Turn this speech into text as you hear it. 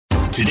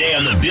Today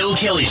on the Bill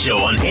Kelly Show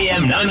on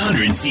AM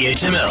 900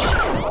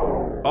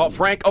 CHML. Oh,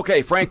 Frank.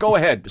 Okay, Frank, go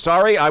ahead.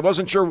 Sorry, I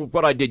wasn't sure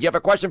what I did. You have a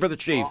question for the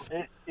chief?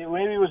 Well,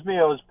 maybe it was me.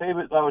 I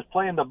was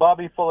playing the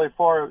Bobby Foley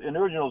 4 an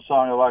original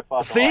song of Rock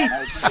Pop.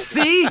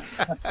 See?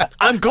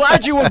 I'm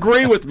glad you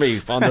agree with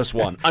me on this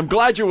one. I'm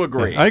glad you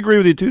agree. I agree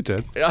with you too,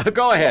 Ted.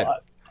 Go ahead.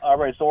 All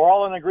right, so we're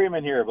all in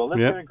agreement here, but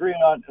let's agree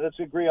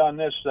on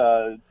this,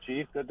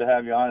 Chief. Good to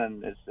have you on,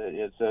 and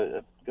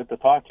it's good to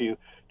talk to you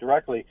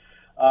directly.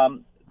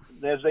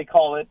 As they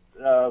call it,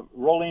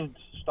 rolling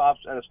stops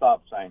at a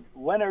stop sign.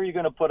 When are you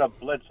going to put a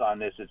blitz on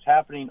this? It's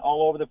happening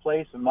all over the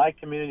place. In my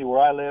community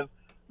where I live,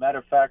 matter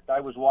of fact, I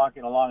was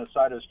walking along the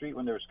side of the street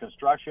when there was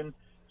construction.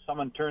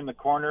 Someone turned the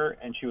corner,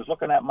 and she was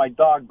looking at my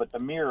dog, but the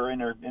mirror in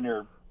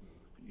her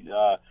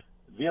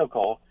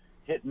vehicle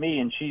hit me,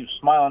 and she's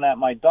smiling at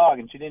my dog,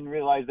 and she didn't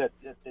realize that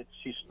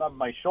she snubbed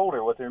my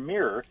shoulder with her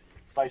mirror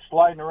by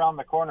sliding around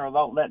the corner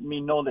without letting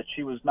me know that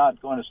she was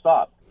not going to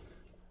stop.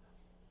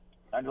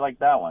 I'd like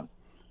that one.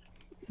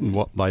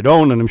 Well, I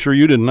don't, and I'm sure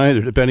you didn't either,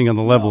 depending on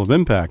the level of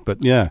impact.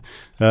 But yeah,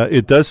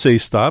 it does say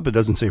stop. It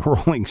doesn't say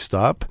rolling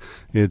stop.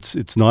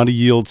 It's not a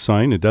yield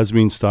sign. It does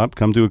mean stop.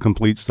 Come to a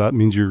complete stop. It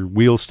means your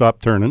wheels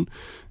stop turning.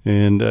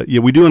 And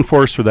we do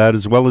enforce for that,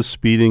 as well as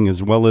speeding,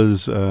 as well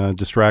as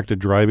distracted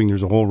driving.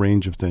 There's a whole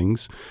range of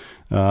things.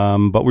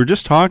 But we're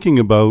just talking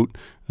about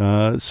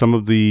some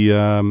of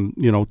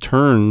the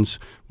turns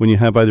when you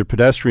have either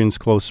pedestrians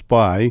close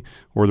by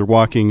or they're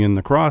walking in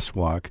the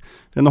crosswalk.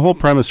 And the whole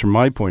premise, from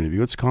my point of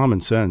view, it's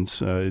common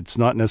sense. It's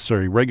not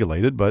necessarily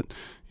regulated, but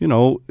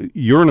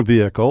you're in a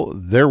vehicle,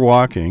 they're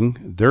walking,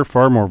 they're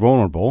far more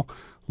vulnerable.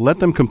 Let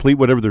them complete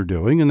whatever they're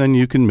doing, and then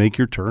you can make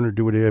your turn or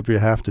do whatever you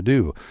have to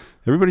do.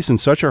 Everybody's in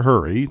such a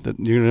hurry that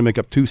you're going to make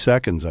up 2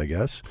 seconds, I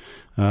guess.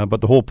 But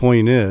the whole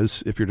point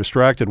is, if you're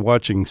distracted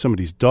watching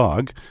somebody's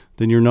dog,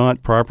 then you're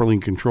not properly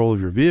in control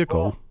of your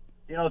vehicle.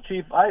 Well,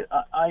 Chief,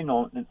 I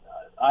know,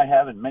 I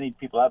haven't. Many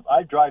people.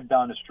 I drive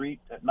down the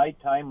street at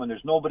nighttime when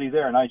there's nobody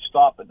there, and I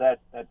stop at that.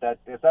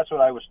 If that's what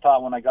I was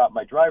taught when I got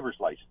my driver's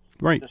license.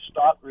 Right. To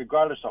stop,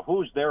 regardless of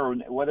who's there, or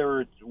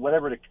whatever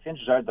the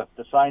conditions are.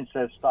 The sign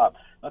says stop.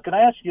 Now, can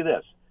I ask you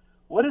this?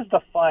 What is the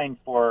fine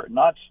for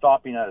not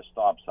stopping at a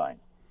stop sign?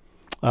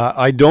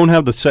 I don't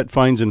have the set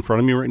fines in front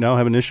of me right now. I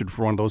haven't issued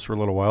for one of those for a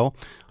little while.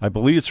 I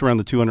believe it's around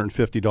the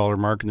 $250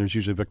 mark, and there's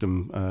usually a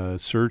victim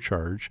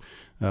surcharge.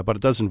 But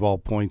it does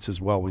involve points as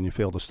well when you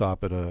fail to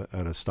stop at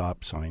a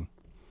stop sign.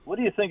 What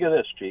do you think of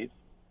this, Chief?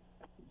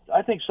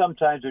 I think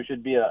sometimes there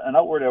should be an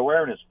outward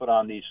awareness put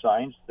on these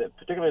signs,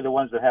 particularly the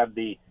ones that have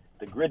the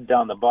grid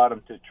down the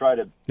bottom to try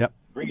to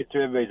bring it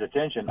to everybody's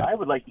attention. I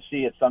would like to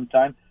see it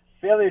sometime.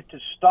 Failure to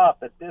stop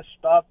at this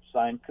stop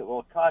sign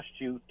will cost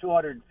you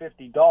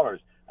 $250.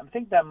 I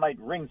think that might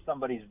ring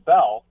somebody's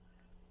bell,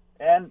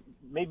 and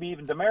maybe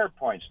even demerit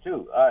points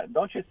too.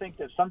 Don't you think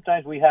that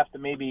sometimes we have to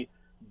maybe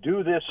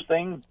do this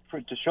thing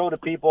to show to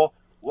people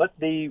what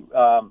the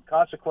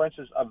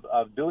consequences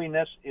of doing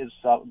this is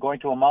going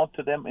to amount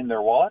to them in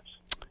their wallets?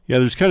 Yeah,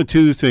 there's kind of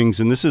two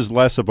things, and this is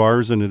less of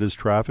ours than it is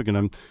traffic,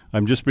 and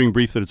I'm just being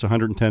brief that it's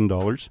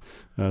 $110,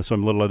 so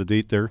I'm a little out of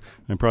date there.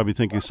 I'm probably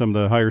thinking of some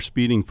of the higher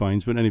speeding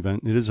fines, but in any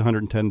event, it is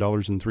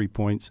 $110 and 3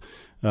 points.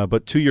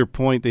 But to your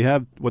point, they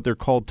have what they're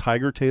called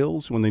tiger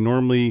tails. When they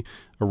normally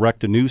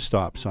erect a new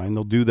stop sign,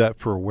 they'll do that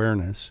for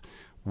awareness.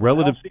 I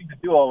don't seem to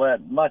do all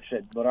that much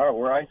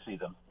where I see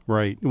them.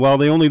 Right. Well,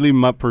 they only leave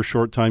them up for a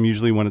short time,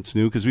 usually when it's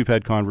new, because we've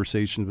had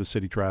conversations with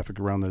city traffic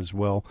around that as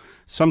well.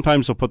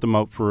 Sometimes they'll put them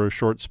out for a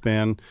short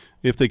span.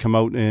 If they come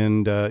out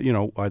and,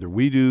 either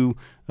we do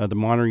the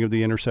monitoring of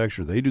the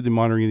intersection or they do the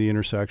monitoring of the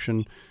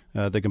intersection,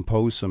 they can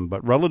post them.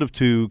 But relative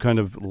to kind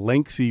of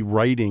lengthy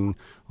writing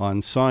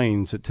on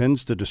signs, it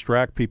tends to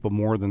distract people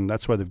more than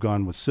that's why they've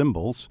gone with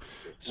symbols.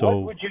 So,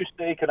 what would you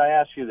say, could I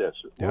ask you this?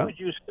 Yeah. What would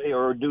you say,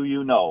 or do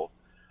you know,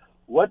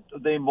 what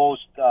the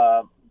most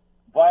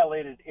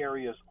violated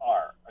areas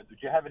are? Did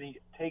you have any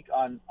take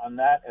on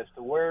that as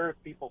to where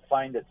people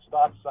find that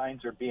stop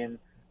signs are being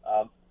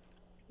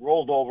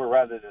rolled over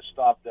rather than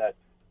stopped at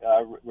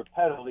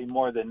repetitively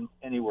more than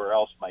anywhere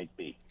else might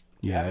be?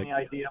 Do you have any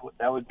idea what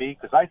that would be?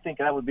 Because I think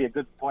that would be a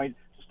good point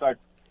to start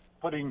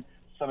putting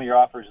some of your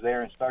offers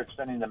there and start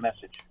sending the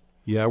message.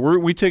 Yeah,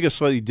 we take a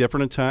slightly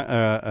different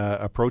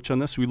approach on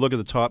this. We look at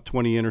the top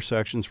 20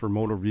 intersections for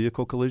motor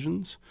vehicle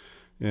collisions.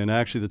 And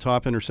actually, the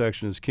top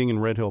intersection is King and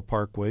Red Hill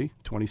Parkway,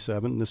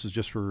 27. This is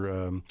just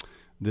for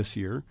this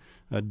year.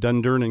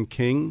 Dundurn and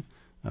King,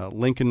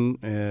 Lincoln,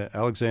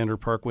 Alexander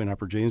Parkway, and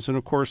Upper James. And,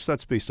 of course,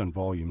 that's based on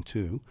volume,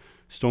 too.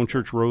 Stone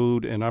Church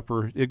Road and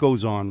Upper, it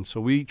goes on.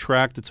 So we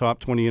track the top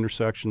 20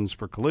 intersections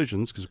for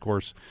collisions because, of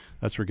course,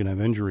 that's where you're going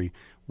to have injury.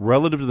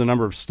 Relative to the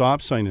number of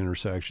stop sign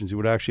intersections, you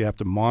would actually have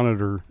to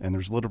monitor, and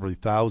there's literally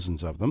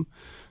thousands of them.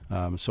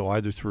 So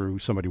either through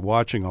somebody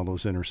watching all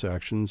those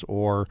intersections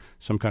or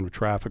some kind of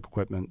traffic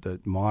equipment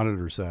that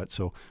monitors that.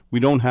 So we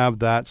don't have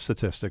that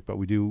statistic, but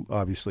we do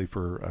obviously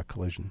for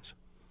collisions.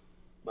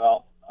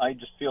 Well, I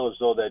just feel as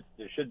though that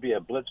there should be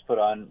a blitz put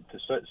on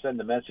to send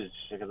the message,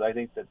 because I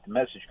think that the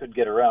message could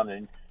get around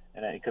and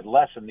it could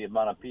lessen the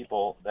amount of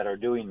people that are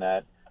doing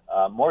that.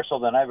 more so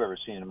than I've ever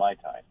seen in my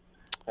time.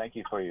 Thank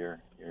you for your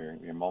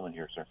moment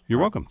here, sir. You're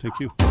welcome. Thank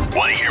you.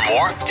 Want to hear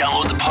more?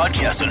 Download the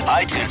podcast on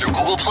iTunes or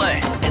Google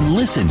Play and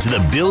listen to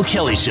The Bill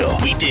Kelly Show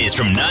weekdays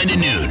from 9 to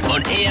noon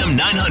on AM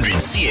 900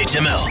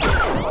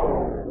 CHML.